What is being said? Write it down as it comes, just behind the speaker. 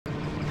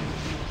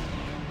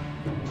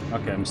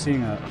Okay, I'm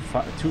seeing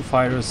two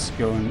fighters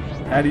going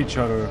at each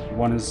other.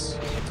 One is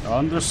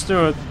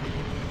understood.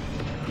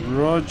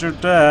 Roger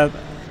that.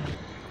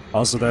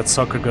 Also, that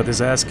sucker got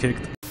his ass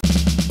kicked.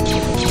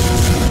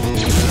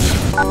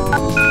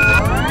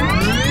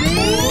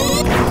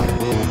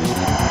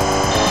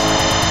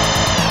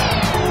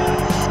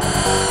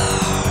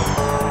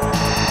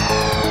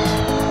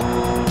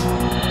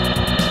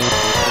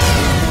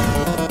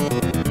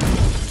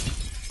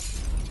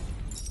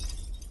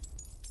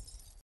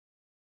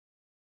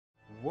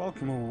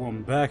 Welcome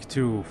everyone back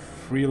to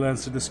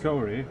Freelancer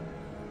Discovery,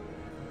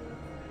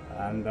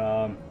 and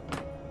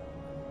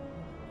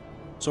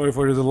sorry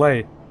for the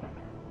delay.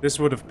 This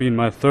would have been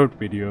my third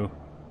video,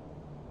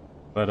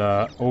 but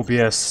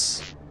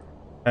OBS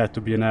had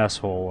to be an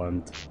asshole,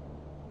 and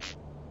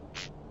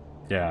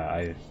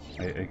yeah,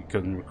 I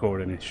couldn't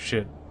record any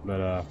shit.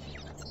 But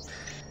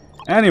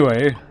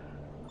anyway,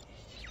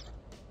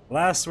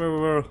 last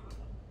where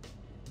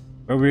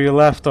we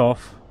left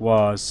off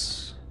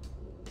was,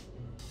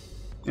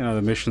 you know,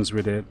 the missions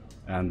we did,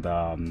 and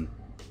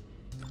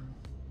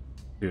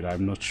dude,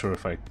 I'm not sure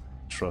if I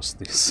trust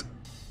this.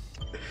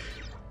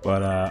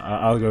 But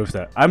I'll go with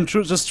that. I'm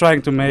just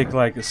trying to make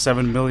like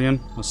 7 million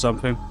or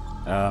something.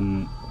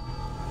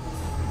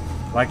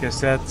 Like I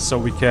said, so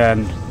we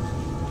can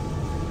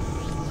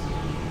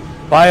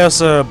buy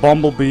us a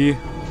Bumblebee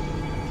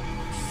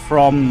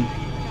from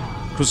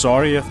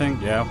Kuzari, I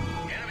think. Yeah,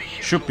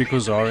 should be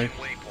Kuzari.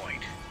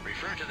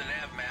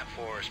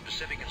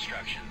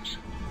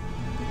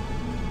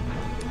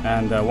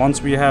 And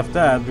once we have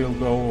that, we'll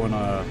go on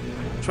a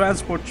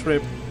transport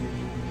trip.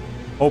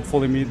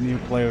 Hopefully meet new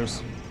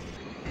players.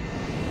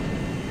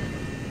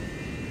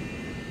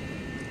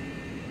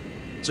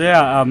 So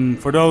yeah,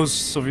 for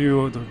those of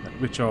you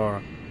which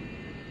are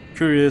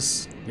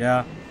curious,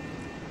 yeah,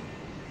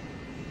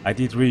 I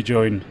did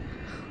rejoin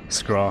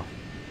Scraw.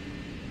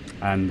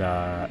 And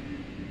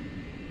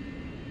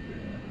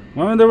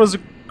well, there was a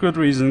good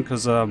reason,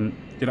 because you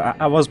know,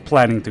 I was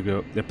planning to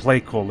go play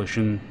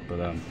Coalition,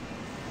 but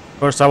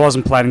first, I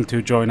wasn't planning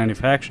to join any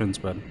factions,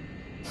 but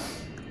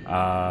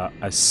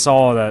I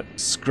saw that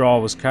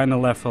Scraw was kind of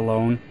left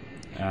alone,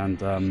 and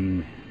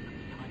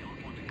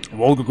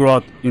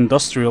Volgograd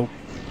Industrial,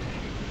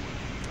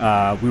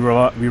 we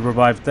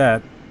revived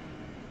that,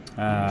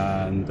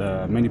 and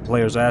many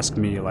players asked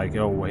me like,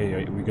 "Oh,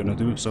 hey, are we gonna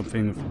do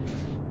something with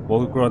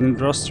Volgograd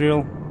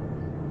Industrial?"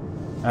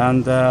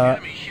 And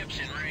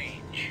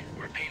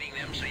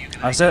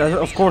I said,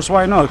 "Of course,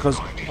 why not?" Because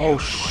oh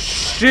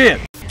shit.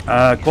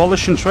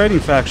 Coalition trading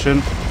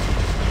faction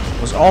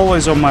was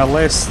always on my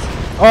list.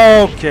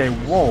 Okay,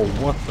 whoa,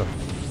 what the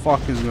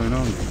fuck is going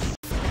on here?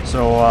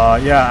 So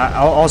yeah,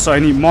 I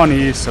need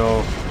money,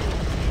 so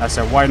I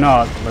said, why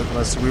not?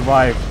 Let's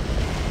revive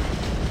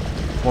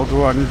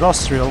Volgograd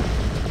Industrial.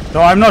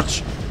 Though I'm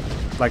not,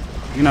 like,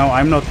 you know,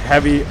 I'm not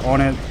heavy on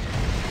it,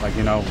 like,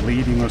 you know,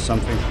 leading or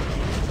something.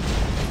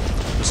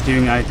 Just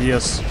giving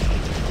ideas,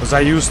 because I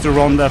used to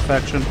run that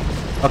faction.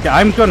 Okay,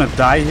 I'm gonna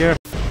die here.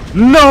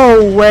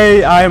 No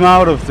way I'm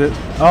out of this.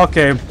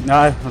 Okay,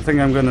 I think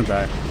I'm gonna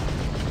die.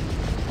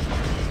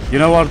 You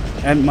know what?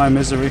 End my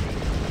misery.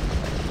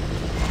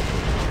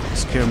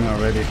 Just kill me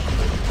already.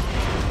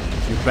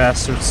 You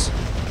bastards.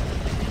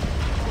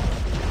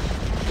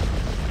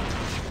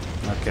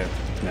 Okay,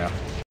 yeah.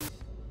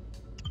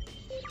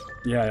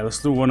 Yeah, let's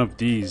do one of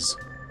these.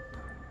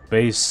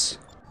 Base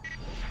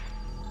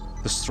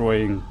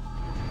destroying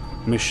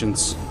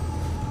missions.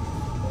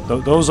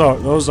 Those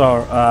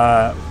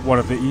are one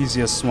of the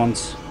easiest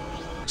ones.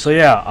 So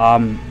yeah,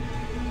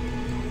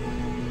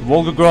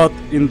 Volgograd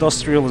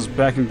Industrial is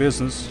back in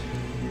business,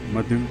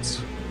 my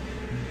dudes,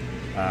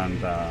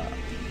 and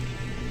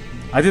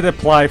I did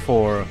apply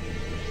for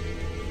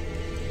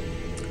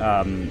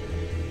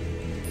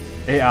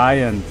AI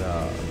and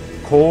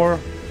core.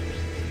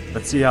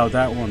 Let's see how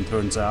that one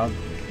turns out.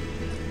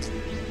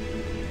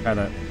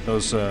 Kinda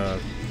those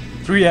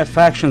three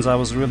factions I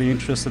was really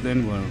interested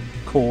in were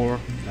core,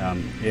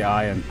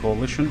 AI and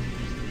Coalition.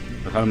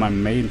 They're kind of my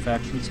main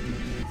factions.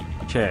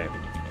 Okay.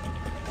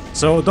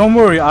 So don't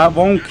worry, I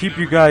won't keep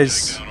you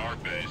guys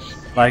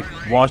like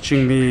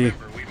watching me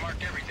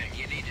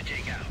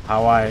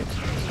how I...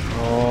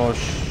 Oh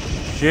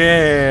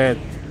shit!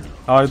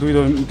 How I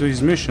do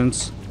these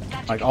missions.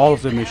 Like all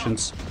of the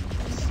missions.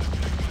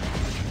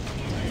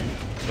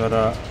 But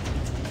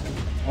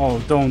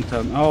oh, don't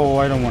tell me. Oh,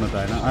 I don't want to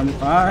die now.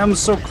 I'm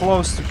so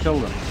close to kill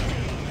them.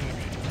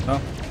 Oh.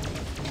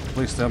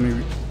 Please tell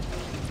me.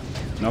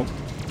 Nope.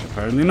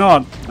 Apparently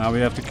not. Now we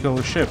have to kill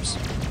the ships.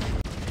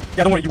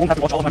 Yeah, don't worry, you won't have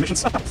to watch all of my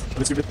missions.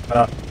 It's stupid.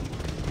 But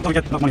until we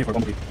get enough money for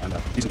Bumblebee and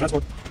decent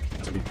transport,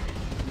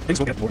 things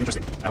will get more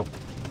interesting. I hope.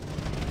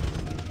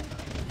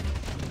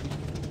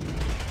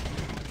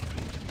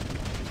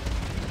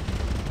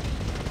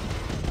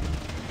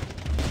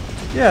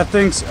 Yeah,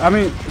 things. I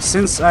mean,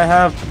 since I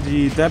have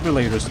the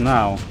defibrillators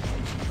now,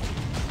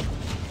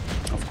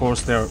 of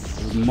course they're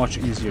much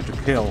easier to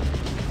kill.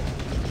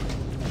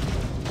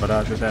 But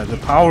the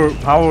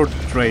power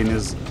drain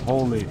is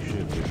holy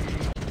shit, dude.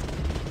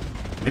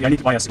 Maybe I need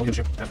to buy a civilian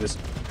ship after this.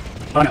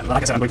 But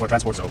like I said, I'm going for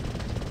transport, so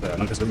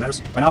none of this really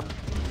matters right now.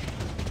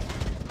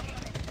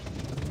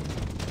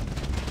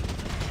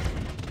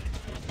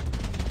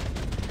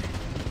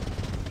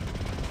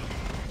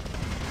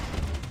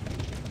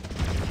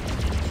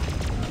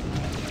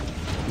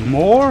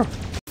 More?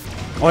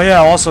 Oh yeah,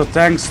 also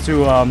thanks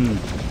to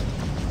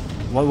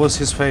what was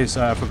his face?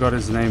 I forgot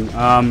his name.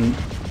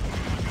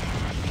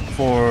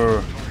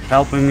 For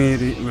helping me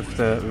with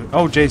the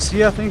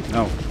JC, I think?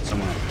 No,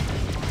 someone else.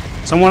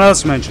 Someone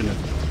else mentioned it.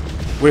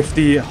 With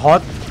the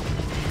HUD.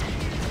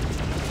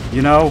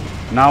 You know,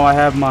 now I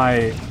have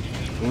my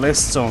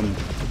lists on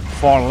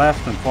far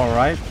left and far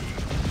right.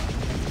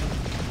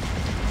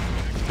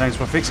 Thanks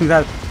for fixing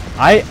that.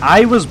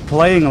 I was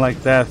playing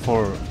like that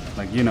for,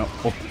 like, you know,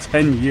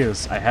 10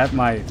 years. I had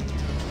my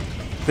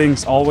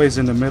things always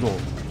in the middle.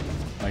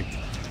 Like,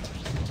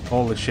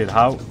 holy shit,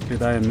 how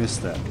did I miss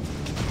that?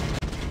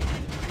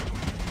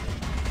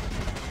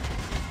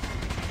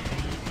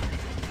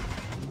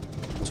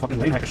 Those fucking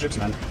lane hacker ships,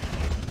 man.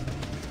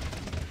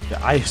 Yeah,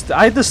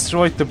 I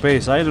destroyed the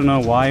base. I don't know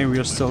why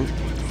we're still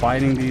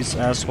fighting these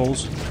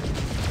assholes.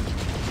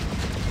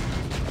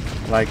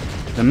 Like,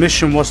 the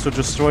mission was to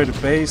destroy the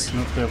base,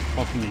 not their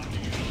fucking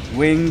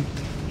wing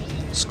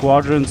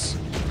squadrons.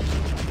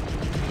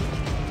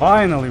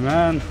 Finally,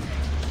 man.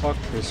 Fuck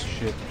this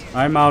shit.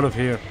 I'm out of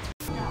here.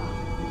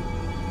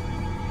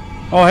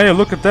 Oh, hey,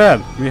 look at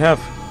that. We have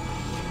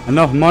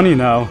enough money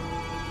now.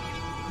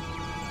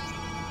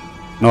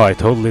 No, I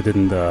totally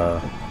didn't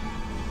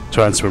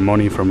transfer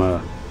money from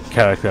a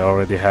character I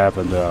already have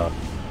and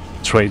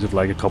traded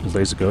like a couple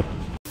days ago.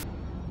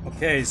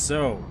 Okay,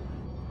 so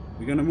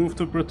we're gonna move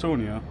to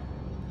Bretonia.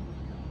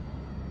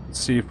 Let's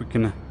see if we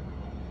can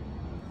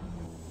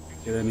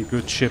get any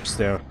good ships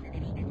there.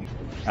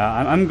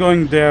 I'm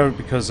going there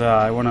because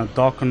I want to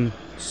dock on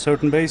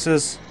certain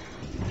bases.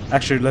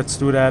 Actually, let's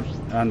do that,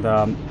 and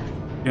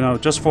you know,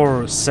 just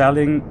for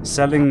selling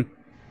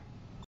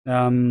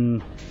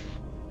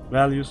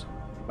values,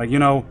 like, you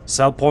know,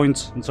 sell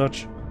points and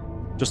such,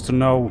 just to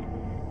know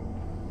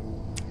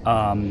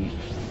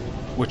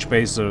which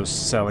base are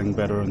selling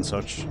better and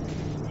such.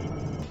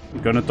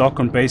 I'm gonna dock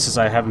on bases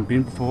I haven't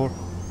been before.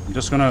 I'm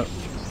just gonna.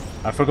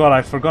 I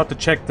forgot to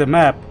check the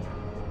map,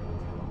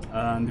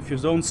 and if you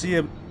don't see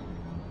a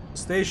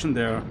station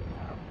there,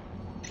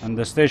 and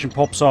the station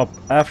pops up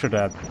after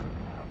that,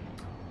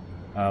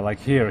 like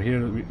here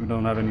we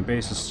don't have any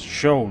bases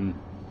shown,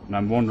 and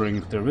I'm wondering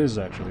if there is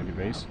actually any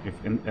base.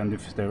 And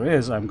if there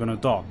is, I'm gonna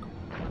dock,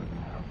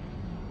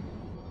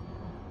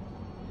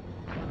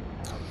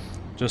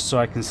 just so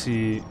I can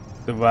see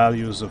the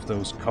values of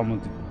those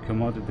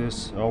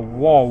commodities. Oh,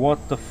 whoa,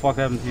 what the fuck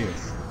happened here?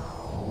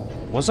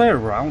 Was I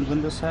around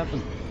when this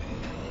happened?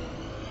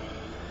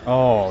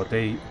 Oh,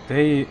 they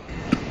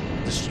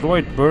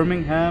destroyed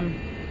Birmingham.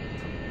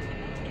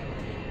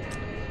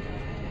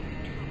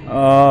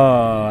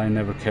 Oh, I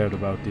never cared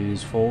about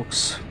these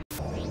folks.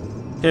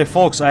 Okay,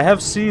 folks, I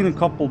have seen a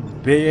couple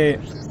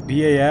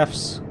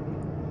BAFs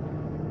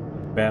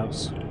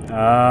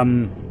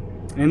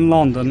in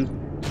London.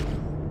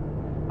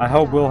 I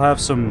hope we'll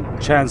have some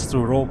chance to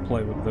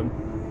roleplay with them.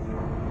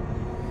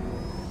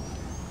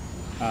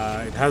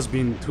 It has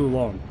been too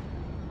long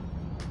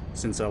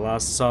since I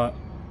last saw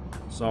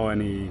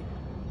any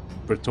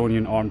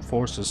Bretonian armed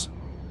forces,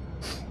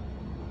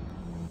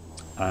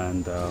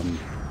 and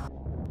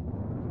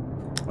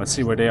let's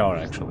see where they are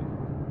actually.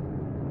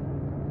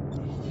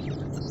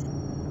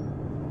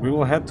 We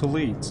will head to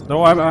Leeds.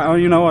 No,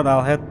 you know what?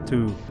 I'll head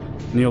to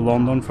near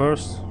London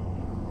first,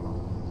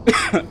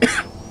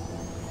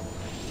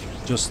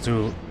 just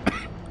to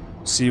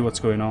see what's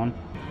going on.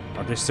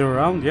 Are they still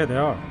around? Yeah, they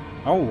are.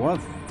 Oh, well,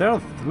 there are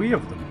 3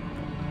 of them.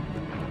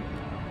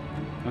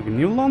 Okay,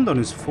 New London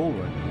is full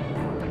right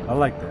now. I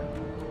like that.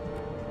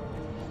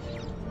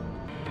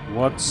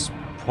 What's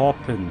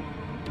poppin'?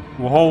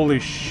 Well, holy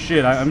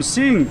shit, I'm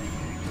seeing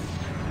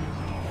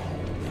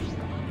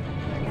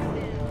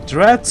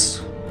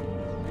dreads.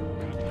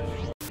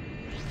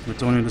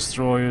 Bretonian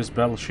destroyers,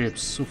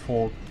 battleships,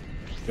 Suffolk.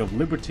 We have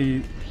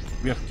Liberty.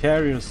 We have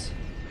carriers.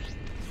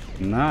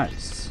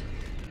 Nice.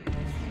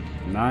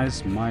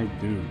 Nice, my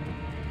dude.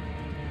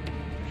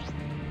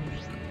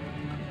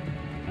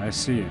 I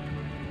see it.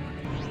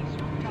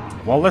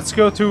 Well, let's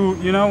go to,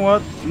 you know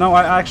what? No,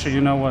 actually,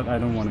 you know what? I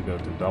don't want to go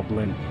to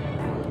Dublin.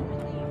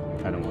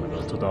 I don't want to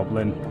go to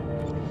Dublin.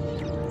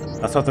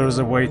 I thought there was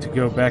a way to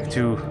go back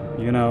to,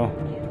 you know,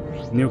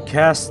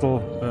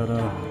 Newcastle, but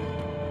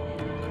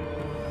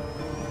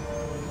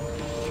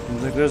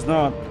seems like there's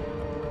not.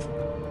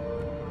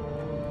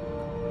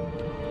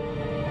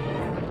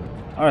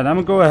 Alright, I'm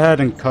gonna go ahead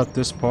and cut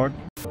this part.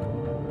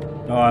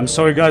 Oh, I'm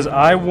sorry guys,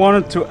 I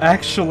wanted to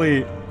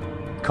actually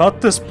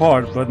cut this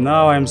part, but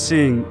now I'm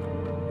seeing...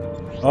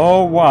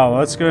 Oh wow,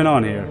 what's going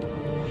on here?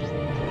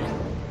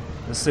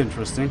 This is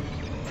interesting.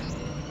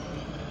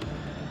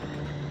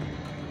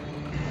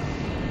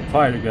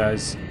 Fire,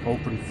 guys.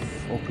 Open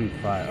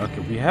fire.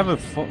 Okay, we have a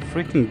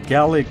freaking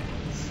Gallic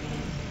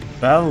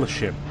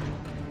battleship.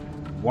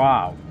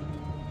 Wow.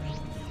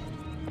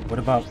 What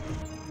about...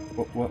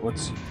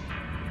 What's...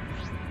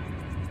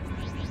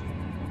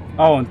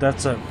 Oh, and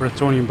that's a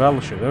Bretonian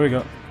battleship. There we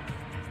go.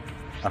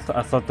 I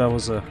thought that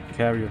was a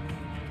carrier.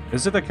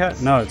 Is it a cat?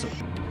 No, it's a...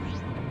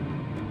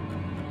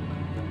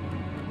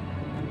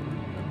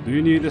 Do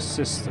you need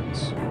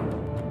assistance?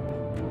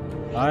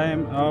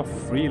 I'm a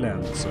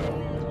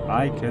freelancer.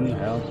 I can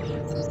help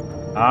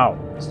out.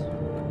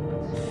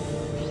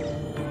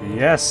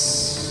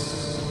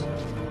 Yes,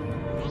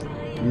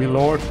 my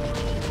lord.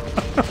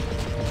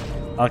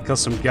 I'll kill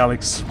some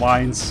Gallic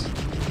swines.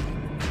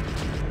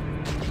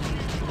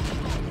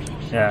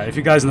 Yeah, if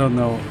you guys don't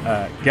know,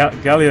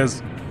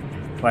 Gallia's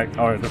like,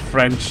 or the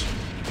French,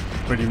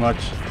 pretty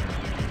much.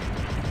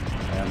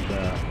 And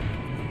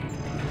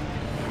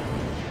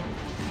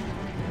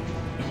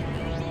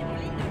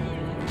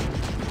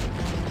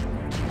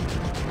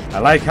I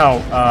like how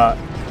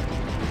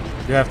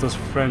you have those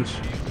French.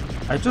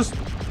 I just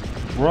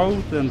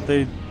wrote and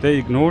they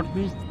ignored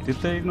me. Did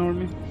they ignore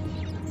me?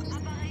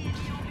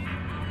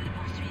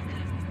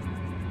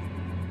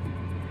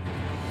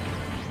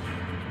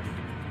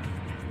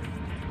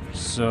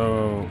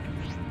 So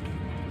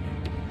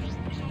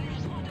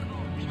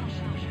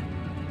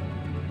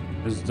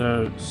is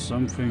there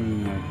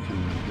something I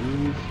can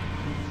do?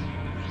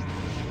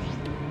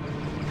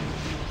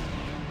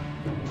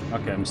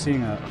 Okay, I'm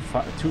seeing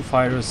two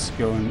fighters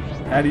going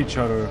at each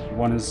other.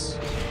 One is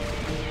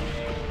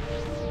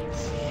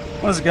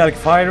a Gallic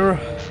fighter.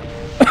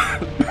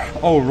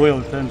 Oh, Royal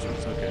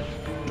Intentions. Okay.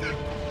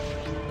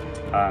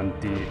 And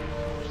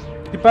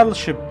the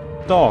battleship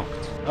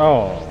docked.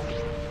 Oh,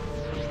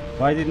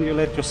 why didn't you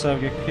let yourself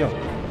get killed?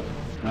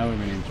 That would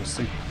be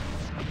interesting.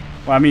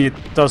 Well, I mean,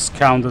 it does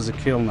count as a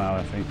kill now,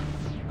 I think.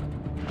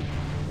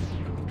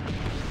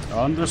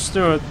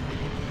 Understood.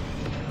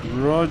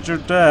 Roger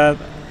that.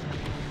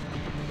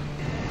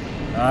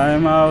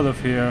 I'm out of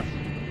here.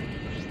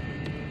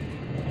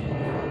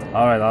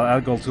 Alright, I'll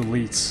go to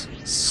Leeds.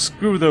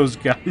 Screw those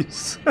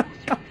guys.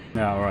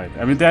 Yeah, alright.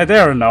 I mean,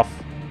 they're enough.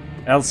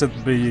 Else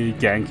it'd be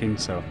ganking,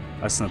 so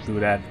let's not do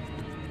that.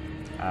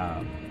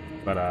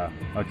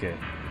 Okay.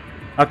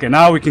 Okay,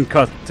 now we can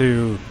cut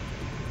to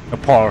a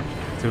part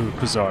to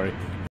Kuzari.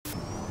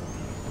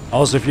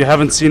 Also, if you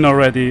haven't seen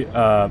already,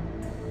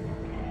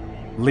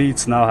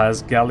 Leeds now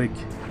has Gallic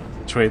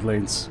trade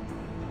lanes.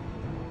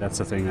 That's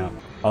the thing now.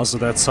 Also,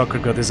 that sucker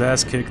got his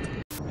ass kicked.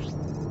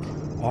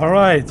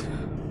 Alright,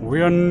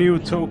 we are in New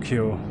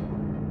Tokyo.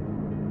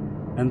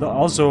 And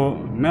also,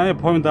 may I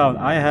point out,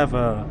 I have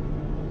a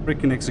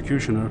freaking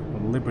executioner, a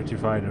liberty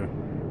fighter,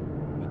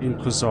 in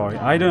Kuzari.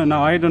 I don't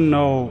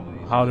know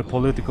how the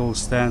political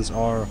stance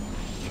are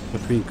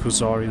between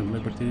Kuzari and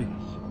Liberty.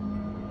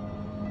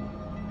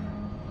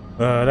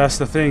 That's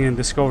the thing in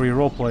Discovery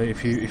roleplay.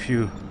 If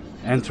you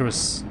enter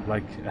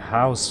like a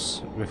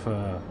house with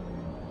a,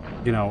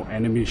 you know,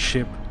 enemy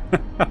ship,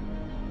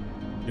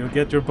 you'll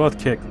get your butt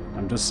kicked.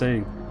 I'm just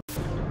saying.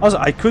 Also,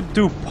 I could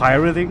do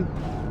pirating.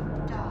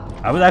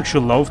 I would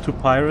actually love to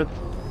pirate.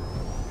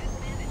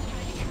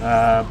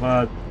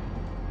 But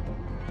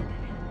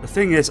the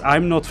thing is,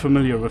 I'm not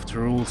familiar with the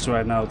rules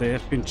right now. They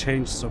have been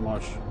changed so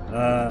much.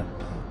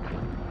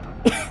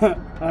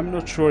 I'm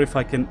not sure if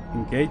I can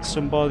engage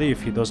somebody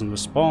if he doesn't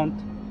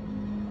respond.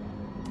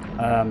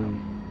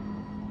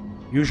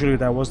 Usually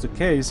that was the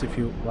case. If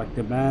you like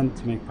demand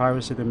to make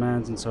piracy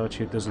demands and such,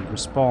 he doesn't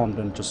respond,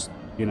 then just,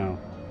 you know,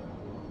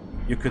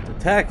 you could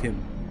attack him.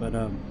 But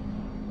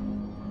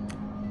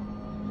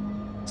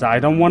so I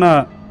don't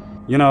wanna,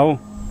 you know,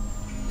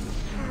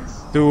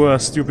 do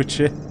stupid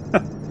shit.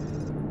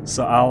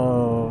 So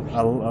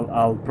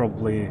I'll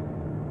probably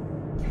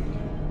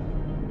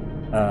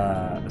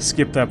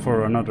skip that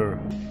for another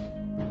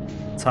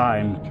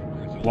time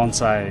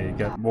once I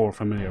get more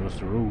familiar with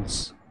the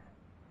rules.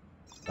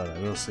 But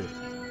we'll see.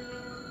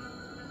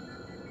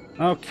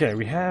 Okay,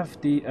 we have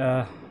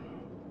the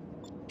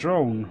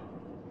drone.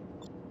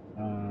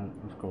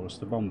 Of course,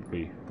 the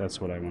bumblebee. That's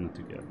what I wanted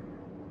to get.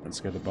 Let's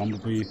get the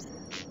bumblebee.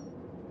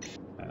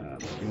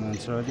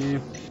 Freelancer ID.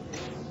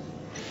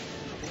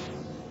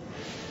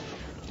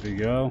 There we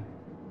go.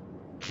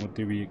 What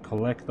do we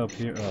collect up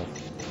here? Oh.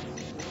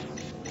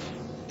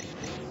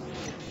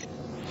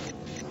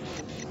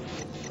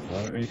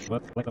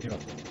 What?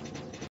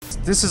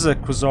 This is a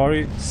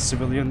Kuzari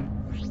civilian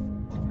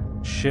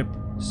ship,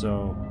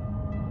 so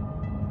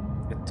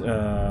it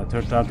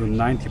turned out to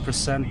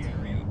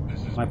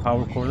 90% my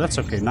power core. That's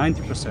okay,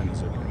 90%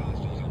 is okay.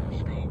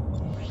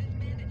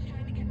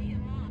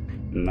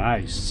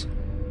 Nice.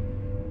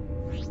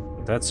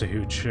 That's a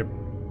huge ship.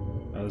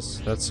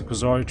 That's a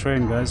Kuzari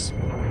train, guys.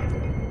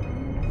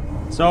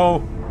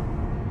 So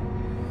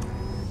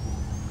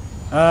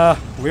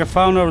we have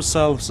found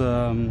ourselves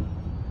a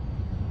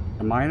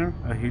miner,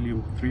 a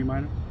helium-3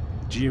 miner,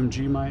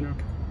 GMG miner.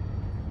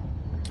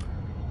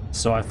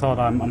 So I thought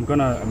I'm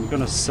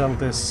gonna sell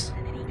this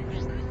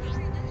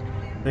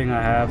thing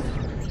I have.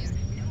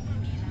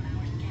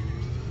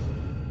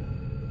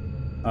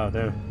 Oh,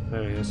 there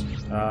he is.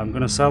 I'm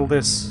gonna sell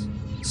this,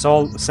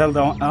 sell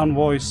the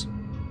envoys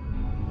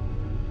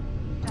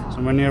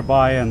somewhere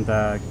nearby, and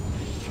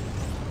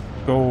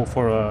go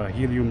for a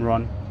helium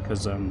run,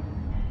 because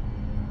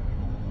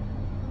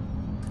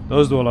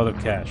those do a lot of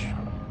cash.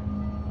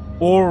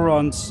 Ore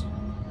runs.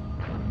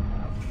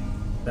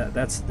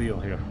 That's the deal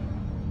here.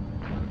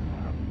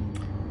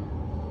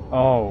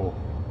 Oh.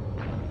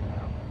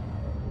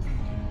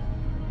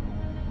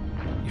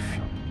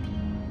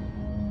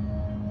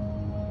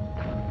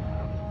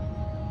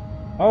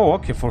 Oh,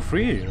 okay, for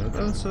free.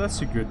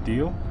 That's a good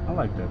deal. I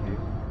like that deal.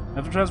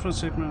 After transport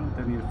shipment,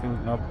 they need to fill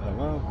it up.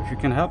 Well, if you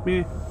can help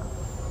me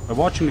by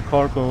watching the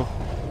cargo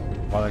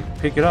while I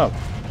pick it up.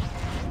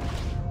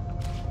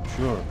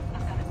 Sure.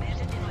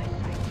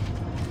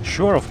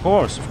 Sure, of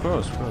course.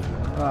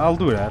 I'll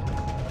do that.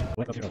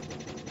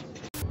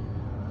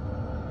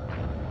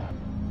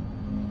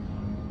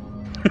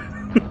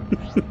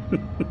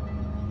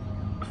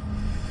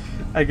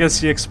 I guess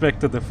he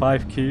expected the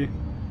 5-key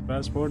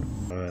passport.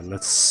 Alright,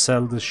 let's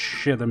sell this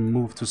shit and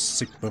move to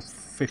Sigma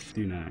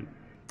 59.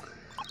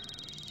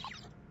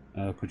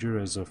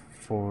 Kujira is a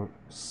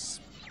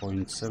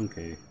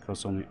 4.7k,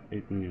 costs only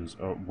 8 million.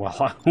 Oh,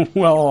 well,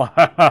 well,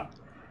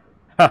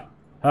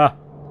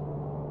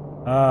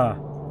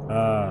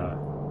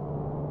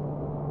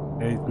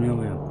 8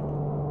 million.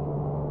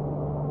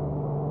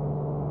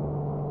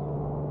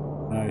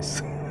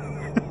 Nice.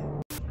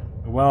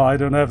 Well, I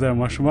don't have that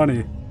much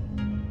money.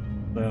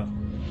 So.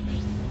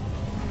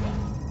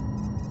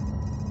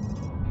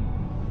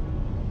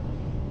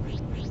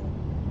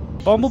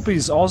 Bumblebee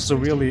is also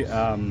really,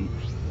 how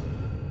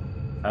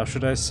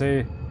should I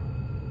say,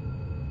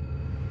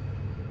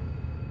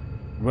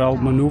 well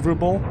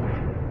maneuverable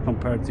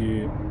compared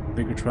to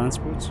bigger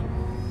transports.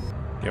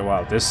 Yeah,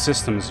 wow, this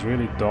system is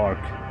really dark.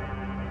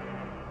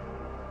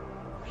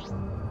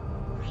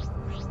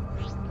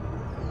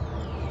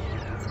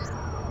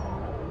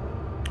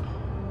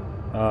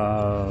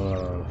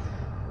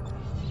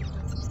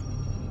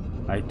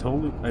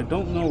 I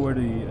don't know where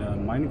the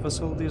mining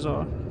facilities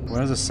are.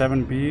 Where's the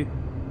 7B?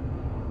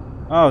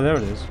 Oh, there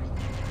it is.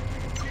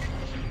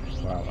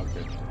 Wow,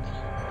 okay.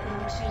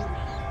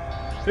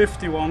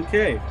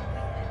 51k.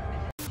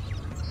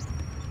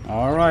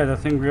 Alright, I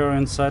think we are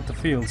inside the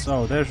fields.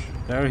 Oh, there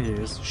he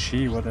is.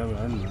 She, whatever,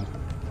 I don't know.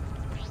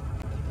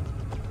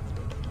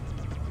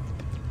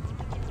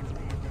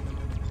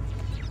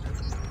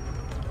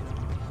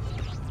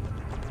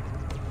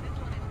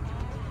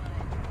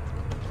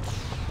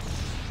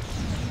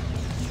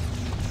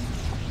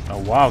 Oh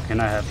wow, can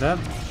I have that?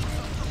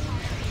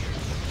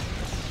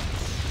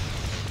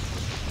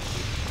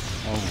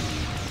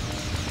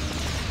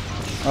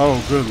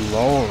 Oh, good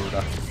lord.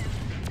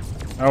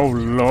 Oh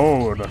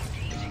lord.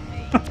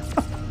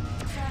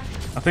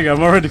 I think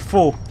I'm already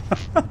full.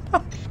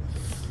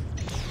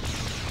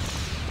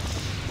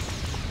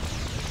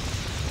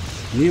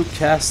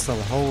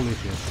 Newcastle, holy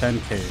shit,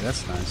 10k,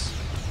 that's nice.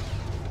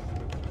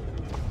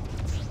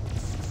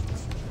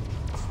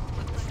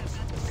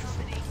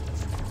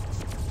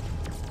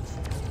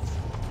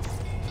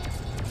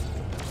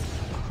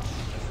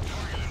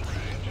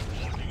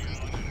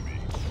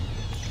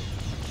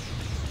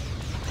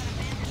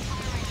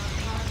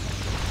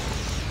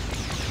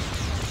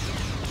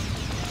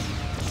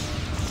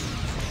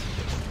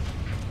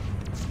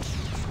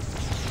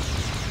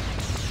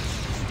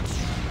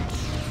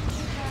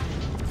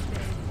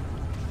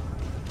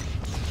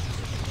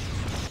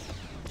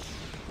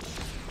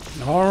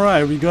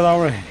 Alright, we got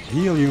our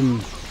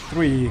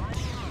helium-3.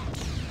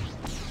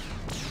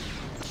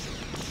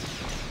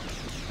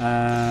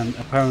 And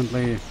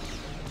apparently...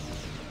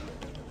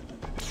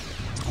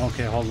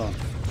 Okay, hold on.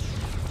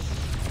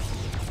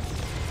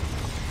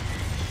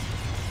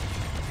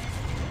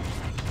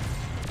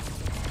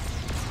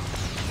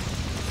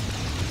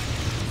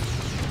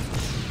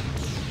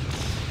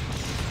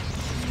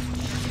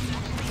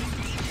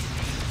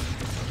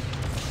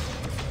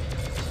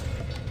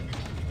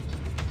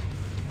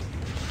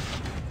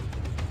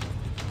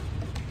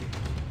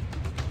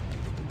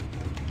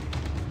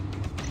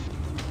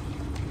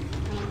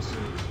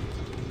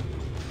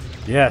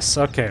 Yes,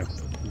 okay.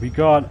 We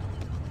got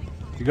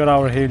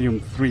our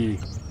helium-3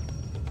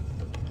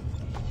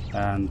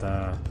 and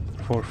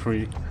for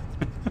free.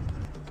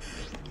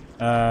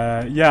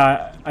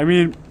 Yeah, I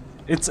mean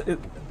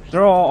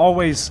there are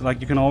always,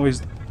 like, you can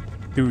always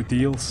do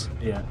deals.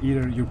 Yeah,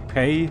 either you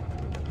pay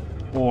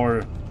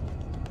or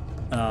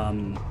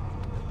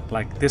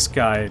like this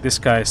guy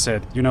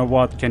said, you know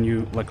what, can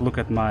you like look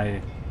at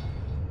my...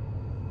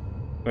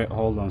 Wait,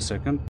 hold on a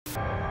second.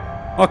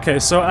 Okay,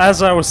 so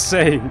as I was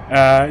saying,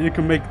 you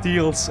can make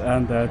deals,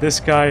 and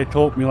this guy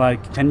told me,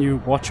 like, can you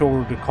watch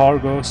over the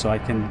cargo so I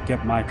can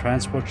get my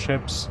transport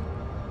ships,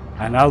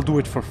 and I'll do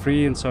it for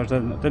free. And so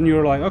then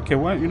you're like, okay,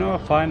 well, you know,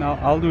 fine,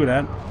 I'll do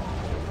that.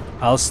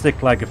 I'll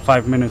stick like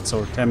 5 minutes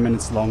or 10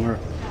 minutes longer.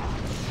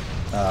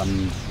 I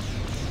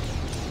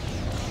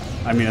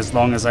mean, as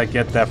long as I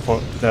get that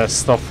for the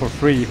stuff for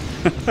free.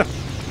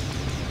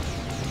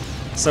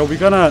 So we're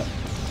gonna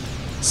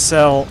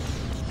sell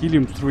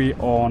helium-3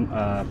 on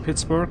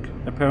Pittsburgh,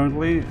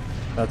 apparently.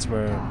 That's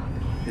where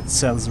it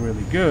sells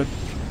really good.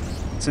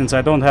 Since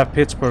I don't have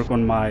Pittsburgh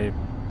on my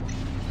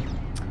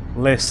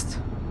list.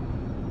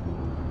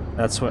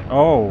 That's what.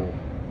 Oh,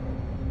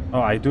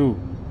 I do.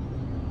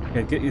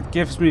 It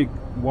gives me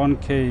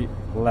 1k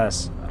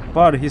less.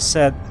 But he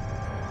said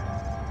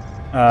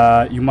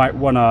you might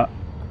wanna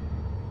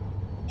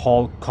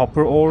haul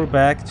copper ore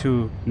back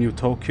to New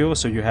Tokyo,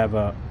 so you have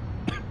a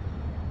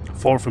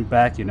forth and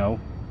back, you know,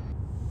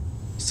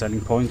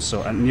 selling points.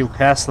 So, and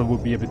Newcastle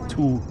would be a bit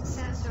too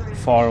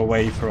far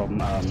away from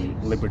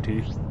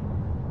Liberty.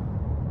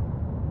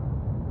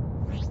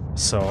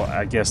 So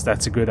I guess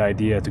that's a good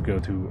idea to go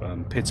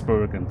to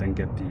Pittsburgh and then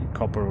get the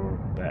copper ore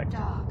back.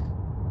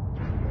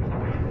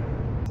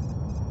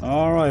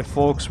 Alright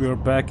folks, we are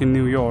back in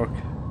New York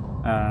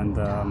and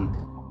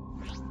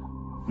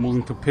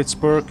moving to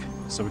Pittsburgh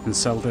so we can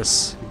sell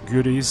this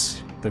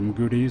goodies, and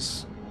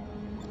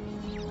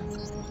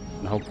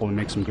hopefully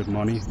make some good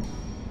money.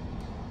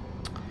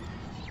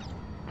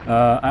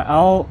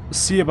 I'll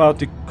see about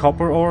the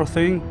copper ore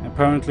thing.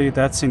 Apparently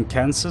that's in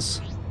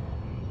Kansas.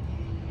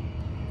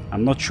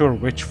 I'm not sure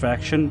which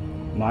faction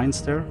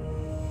mines there,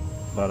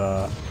 but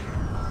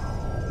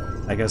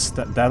I guess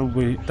that'll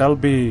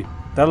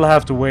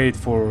have to wait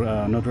for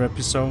another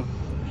episode.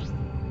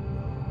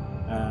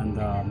 And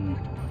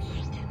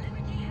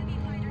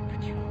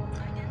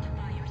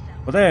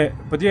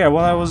but yeah,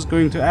 what I was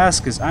going to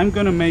ask is, I'm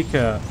gonna make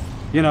a,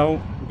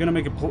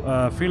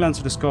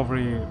 Freelancer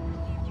Discovery,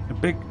 a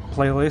big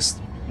playlist,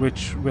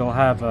 which will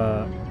have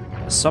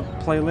sub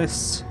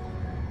playlists,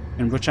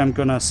 in which I'm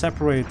gonna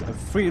separate a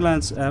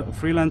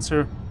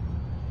freelancer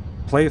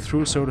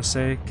playthrough, so to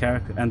say,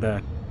 character, and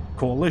a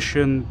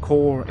coalition,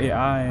 core,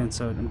 AI, and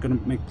so I'm gonna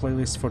make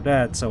playlists for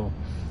that, so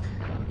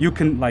you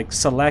can like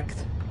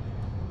select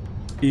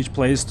each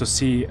place to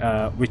see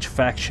which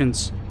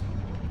factions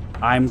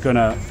I'm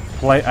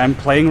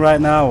playing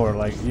right now, or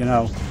like,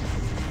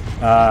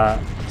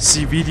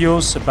 see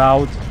videos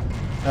about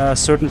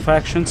certain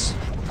factions.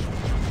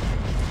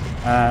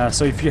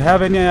 So if you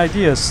have any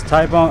ideas,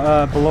 type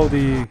on below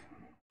the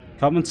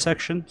comment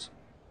sections.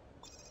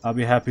 I'll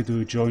be happy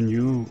to join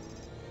you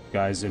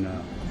guys in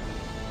a,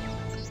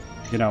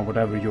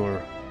 whatever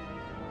your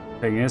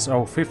thing is.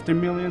 Oh, 15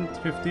 million?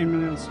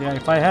 Yeah,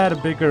 if I had a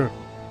bigger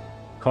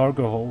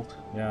cargo hold,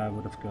 yeah, I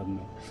would have gotten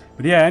it.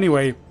 But yeah,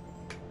 anyway,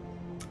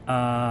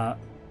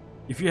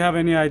 if you have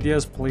any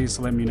ideas, please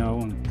let me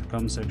know in the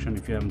comment section.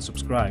 If you haven't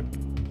subscribed,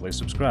 please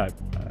subscribe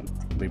and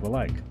leave a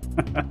like.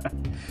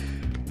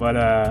 But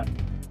I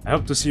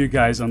hope to see you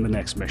guys on the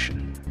next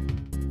mission.